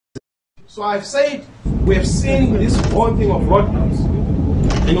So I've said we have seen this whole thing of roadblocks.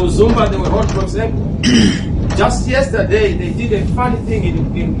 In Uzumba, there were roadblocks everywhere. Just yesterday, they did a funny thing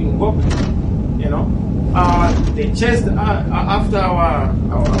in Gokwe. You know, they chased after our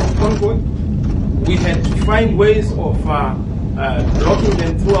convoy. We had to find ways of blocking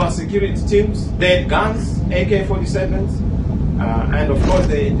them through our security teams. They had guns, AK-47s, and of course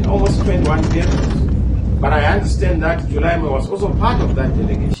they almost 21 vehicles. But I understand that Julaima was also part of that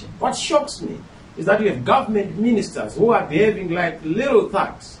delegation. What shocks me is that you have government ministers who are behaving like little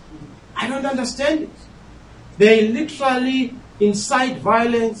thugs. I don't understand it. They literally incite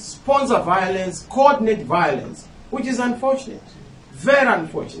violence, sponsor violence, coordinate violence, which is unfortunate, very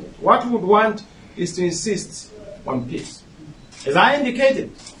unfortunate. What we would want is to insist on peace. As I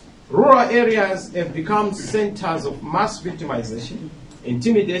indicated, rural areas have become centers of mass victimization,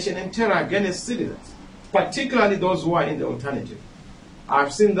 intimidation, and terror against citizens, particularly those who are in the alternative.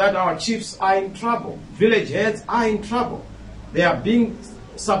 I've seen that our chiefs are in trouble. Village heads are in trouble. They are being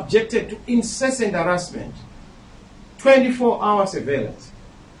subjected to incessant harassment, 24-hour surveillance.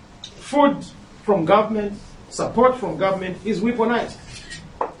 Food from government, support from government is weaponized.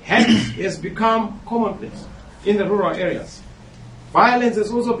 Hate has become commonplace in the rural areas. Violence has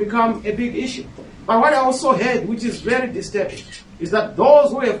also become a big issue. But what I also heard, which is very disturbing, is that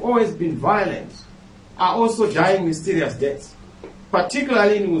those who have always been violent are also dying mysterious deaths,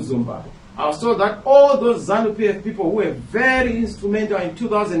 particularly in Uzumba. I was told that all those ZANU-PF people who were very instrumental in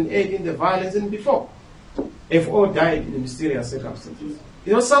 2008 in the violence and before have all died in mysterious circumstances.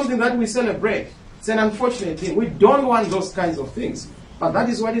 You know, something that we celebrate. It's an unfortunate thing. We don't want those kinds of things, but that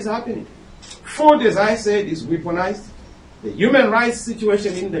is what is happening. Food, as I said, is weaponized. The human rights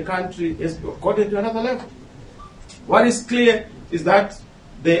situation in the country has gotten to another level. What is clear is that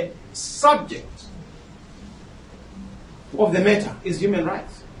the subject of the matter is human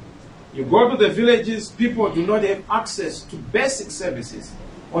rights. You go to the villages, people do not have access to basic services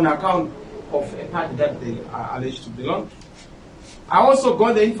on account of a party that they are alleged to belong to. I also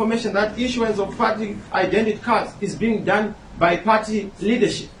got the information that issuance of party identity cards is being done by party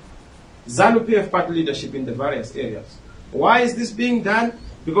leadership, ZANU-PF party leadership in the various areas. Why is this being done?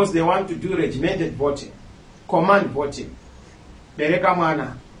 Because they want to do regimented voting, command voting. Bereka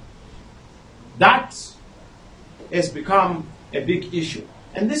mwana. That has become a big issue.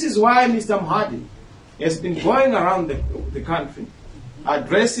 And this is why Mr. Mhadi has been going around the country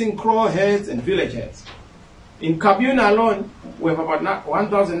addressing crow heads and village heads. In Kabuna alone, we have about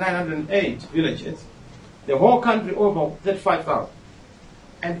 1,908 villages. The whole country over 35,000.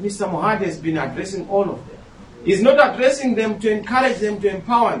 And Mr. Mhadi has been addressing all of them. He's not addressing them to encourage them, to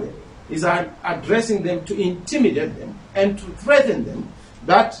empower them. He's addressing them to intimidate them and to threaten them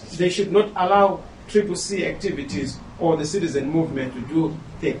that they should not allow CCC activities or the citizen movement to do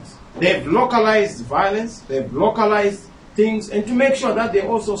things. They've localized violence, they've localized things, and to make sure that they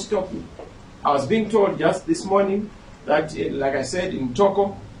also stop it. I was being told just this morning that, like I said, in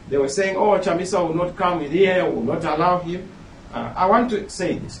Toko, they were saying, oh, Chamisa will not come in here, will not allow him. I want to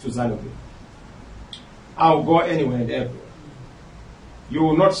say this to ZANU. I'll go anywhere and everywhere. You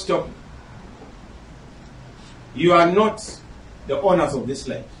will not stop me. You are not the owners of this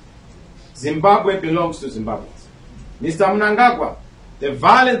land. Zimbabwe belongs to Zimbabweans. Mr. Mnangagwa, the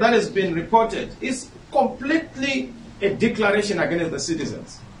violence that has been reported is completely a declaration against the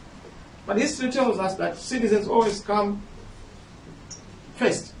citizens. But history tells us that citizens always come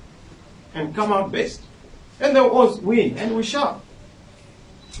first and come out best. And they always win, and we shall.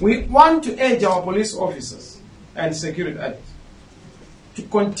 We want to urge our police officers and security agents to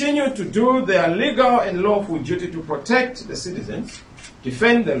continue to do their legal and lawful duty to protect the citizens,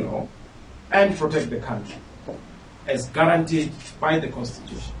 defend the law, and protect the country, as guaranteed by the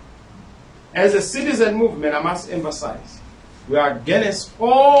Constitution. As a citizen movement, I must emphasize, we are against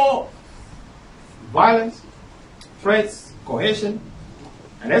all violence, threats, coercion,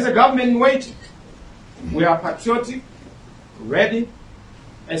 and as a government in waiting, we are patriotic, ready,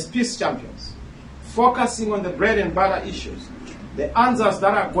 as peace champions, focusing on the bread and butter issues, the answers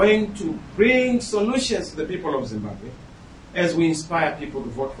that are going to bring solutions to the people of Zimbabwe as we inspire people to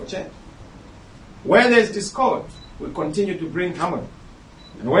vote for change. Where there's discord, we continue to bring harmony.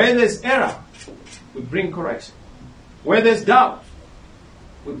 And where there's error, we bring correction. Where there's doubt,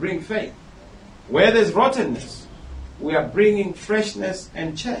 we bring faith. Where there's rottenness, we are bringing freshness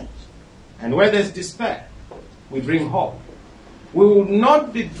and change. And where there's despair, we bring hope. We will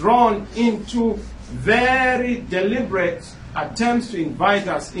not be drawn into very deliberate attempts to invite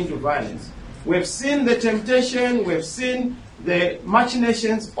us into violence. We've seen the temptation, we've seen the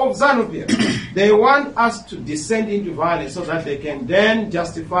machinations of ZANU-PF. They want us to descend into violence so that they can then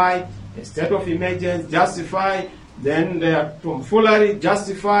justify a state of emergency, justify then their tomfoolery,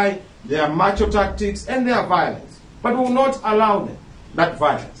 justify their macho tactics and their violence. But we will not allow them, that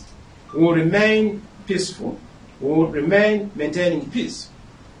violence. We will remain peaceful. We will remain maintaining peace.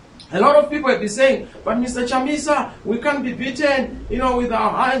 A lot of people have been saying, but Mr. Chamisa, we can't be beaten, with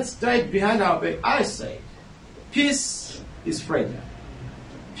our hands tied behind our back. I say, peace is fragile.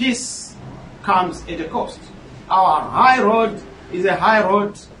 Peace comes at a cost. Our high road is a high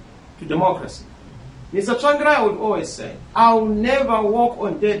road to democracy. Mr. Tsvangirai would always say, I will never walk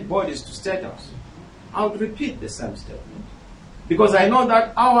on dead bodies to State House. I would repeat the same statement. Because I know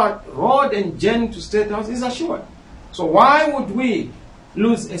that our road and journey to State House is assured. So why would we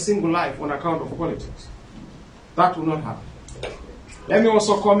lose a single life on account of politics? That will not happen. Let me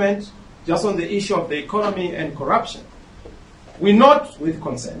also comment just on the issue of the economy and corruption. We note with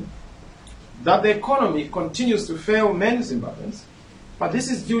concern that the economy continues to fail many Zimbabweans, but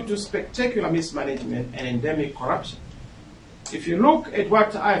this is due to spectacular mismanagement and endemic corruption. If you look at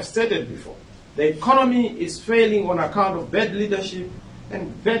what I have stated before, the economy is failing on account of bad leadership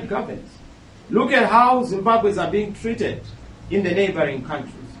and bad governance. Look at how Zimbabweans are being treated in the neighboring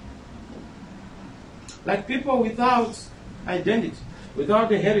countries. Like people without identity,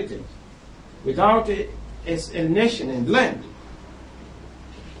 without a heritage, without a nation and land.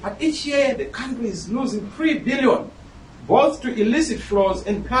 But each year the country is losing 3 billion, both to illicit flows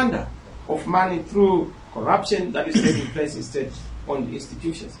and plunder of money through corruption that is taking place in state-owned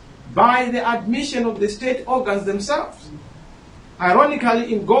institutions, by the admission of the state organs themselves.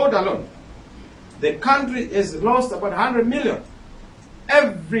 Ironically, in gold alone, the country has lost about 100 million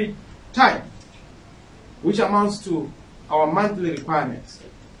every time, which amounts to our monthly requirements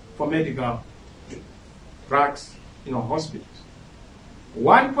for medical drugs in our hospitals.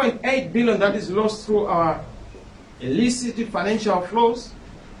 1.8 billion that is lost through our illicit financial flows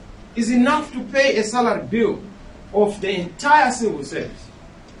is enough to pay a salary bill of the entire civil service,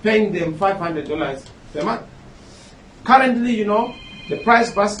 paying them $500 per month. Currently, the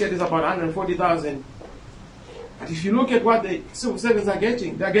price basket is about 140,000. But if you look at what the civil servants are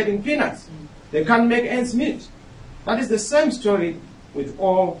getting, they're getting peanuts. They can't make ends meet. That is the same story with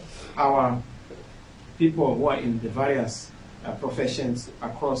all our people who are in the various professions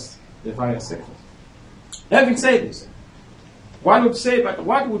across the various sectors. Having said this, one would say, but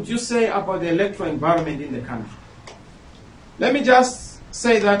what would you say about the electoral environment in the country? Let me just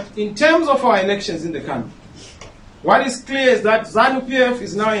say that in terms of our elections in the country, what is clear is that ZANU-PF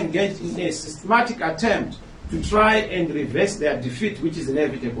is now engaged in a systematic attempt to try and reverse their defeat, which is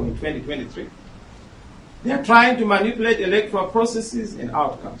inevitable in 2023. They are trying to manipulate electoral processes and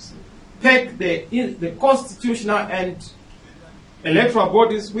outcomes, peg the constitutional and electoral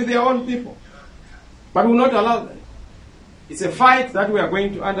bodies with their own people. But we will not allow that. It's a fight that we are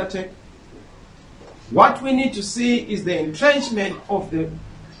going to undertake. What we need to see is the entrenchment of the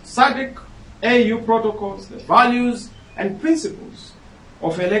SADC AU protocols, the values and principles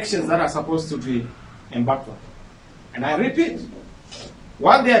of elections that are supposed to be embarked on. And I repeat,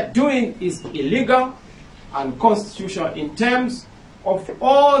 what they are doing is illegal and unconstitutional in terms of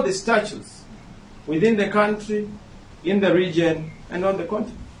all the statutes within the country, in the region, and on the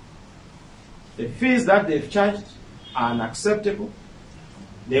continent. The fees that they've charged are unacceptable.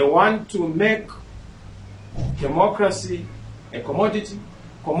 They want to make democracy a commodity,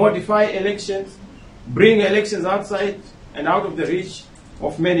 commodify elections, bring elections outside and out of the reach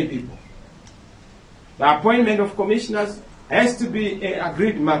of many people. The appointment of commissioners has to be an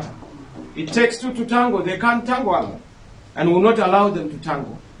agreed matter. It takes two to tango. They can't tango alone, and we will not allow them to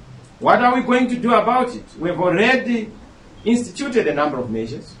tango. What are we going to do about it? We have already instituted a number of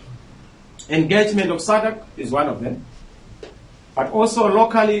measures. Engagement of SADC is one of them. But also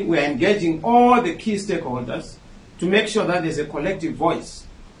locally, we are engaging all the key stakeholders to make sure that there's a collective voice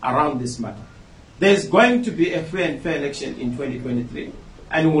around this matter. There's going to be a free and fair election in 2023,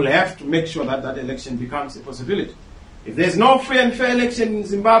 and we'll have to make sure that that election becomes a possibility. If there's no free and fair election in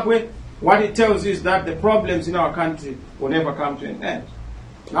Zimbabwe, what it tells you is that the problems in our country will never come to an end.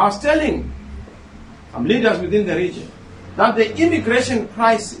 Now, I was telling some leaders within the region that the immigration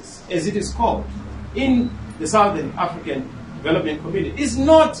crisis, as it is called, in the Southern African Development Community is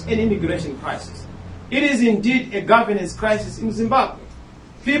not an immigration crisis. It is indeed a governance crisis in Zimbabwe.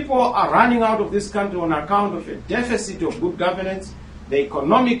 People are running out of this country on account of a deficit of good governance, the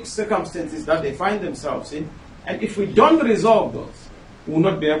economic circumstances that they find themselves in, and if we don't resolve those, we will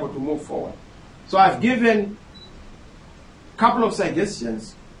not be able to move forward. So I've given a couple of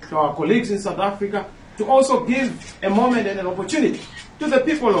suggestions to our colleagues in South Africa to also give a moment and an opportunity to the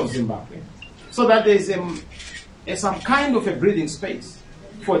people of Zimbabwe so that there is some kind of a breathing space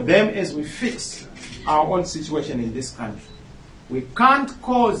for them as we fix our own situation in this country. We can't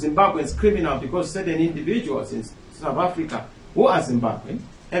call Zimbabweans criminal because certain individuals in South Africa who are Zimbabwean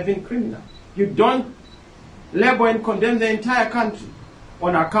have been criminal. You don't label and condemn the entire country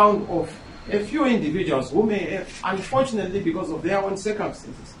on account of a few individuals who may have, unfortunately because of their own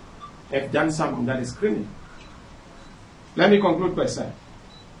circumstances, have done something that is criminal. Let me conclude by saying,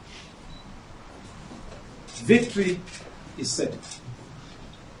 victory is certain.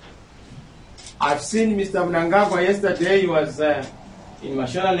 I've seen Mr. Mnangagwa yesterday. He was in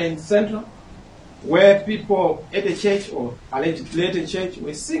Mashonaland Central, where people at a church or allegedly at a church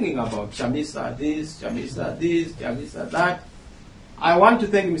were singing about Chamisa this, Chamisa this, Chamisa that. I want to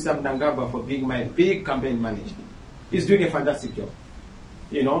thank Mr. Mnangagwa for being my big campaign manager. He's doing a fantastic job.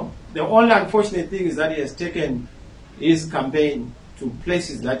 You know, the only unfortunate thing is that he has taken his campaign to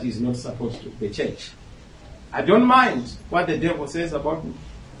places that he's not supposed to, the church. I don't mind what the devil says about me,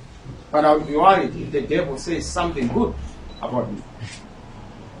 but I would be worried if the devil says something good about me.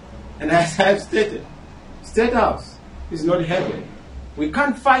 And as I have stated, State House is not heaven. We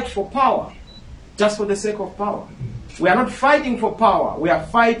can't fight for power just for the sake of power. We are not fighting for power. We are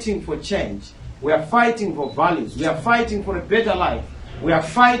fighting for change. We are fighting for values. We are fighting for a better life. We are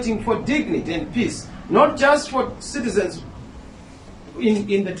fighting for dignity and peace, not just for citizens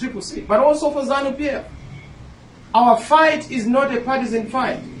in the CCC, but also for ZANU-PF. Our fight is not a partisan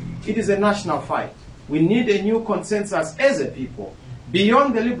fight. It is a national fight. We need a new consensus as a people.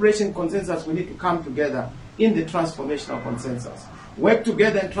 Beyond the liberation consensus, we need to come together in the transformational consensus. Work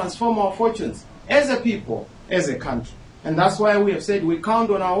together and transform our fortunes as a people, as a country. And that's why we have said we count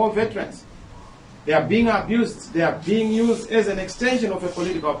on our war veterans. They are being abused. They are being used as an extension of a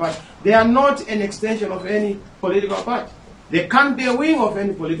political party. They are not an extension of any political party. They can't be a wing of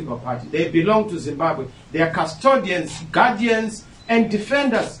any political party. They belong to Zimbabwe. They are custodians, guardians, and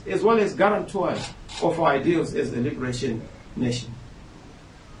defenders, as well as guarantors of our ideals as a liberation nation.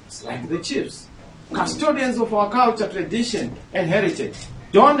 It's like the chiefs, custodians of our culture, tradition, and heritage.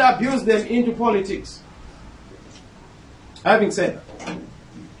 Don't abuse them into politics. Having said,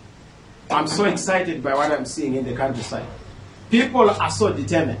 I'm so excited by what I'm seeing in the countryside. People are so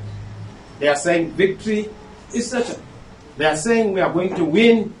determined. They are saying victory is certain. They are saying we are going to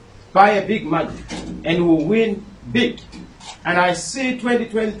win by a big margin, and we'll win big. And I see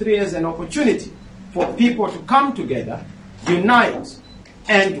 2023 as an opportunity for people to come together, unite,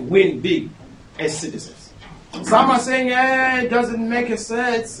 and win big as citizens. Some are saying, it doesn't make a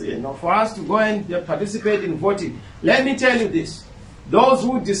sense, for us to go and participate in voting. Let me tell you this. Those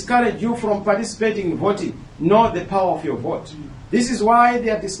who discourage you from participating in voting know the power of your vote. This is why they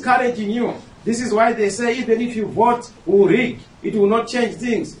are discouraging you. This is why they say even if you vote or rig, it will not change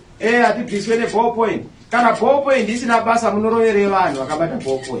things. They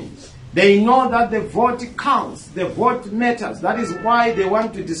know that the vote counts, the vote matters. That is why they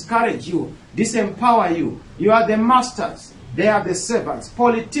want to discourage you, disempower you. You are the masters, they are the servants.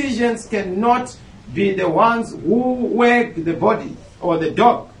 Politicians cannot be the ones who wag the body or the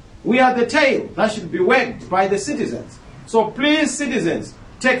dog. We are the tail that should be wagged by the citizens. So please, citizens,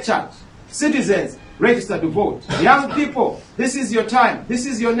 take charge. Citizens, register to vote. Young people, this is your time. This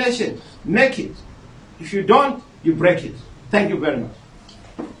is your nation. Make it. If you don't, you break it. Thank you very much.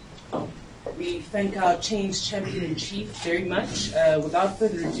 We thank our Change Champion-in-Chief very much. Without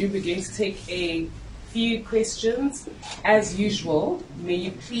further ado, we're going to take a few questions. As usual, may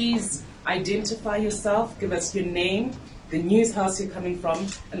you please identify yourself, give us your name, the news house you're coming from,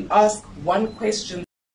 and ask one question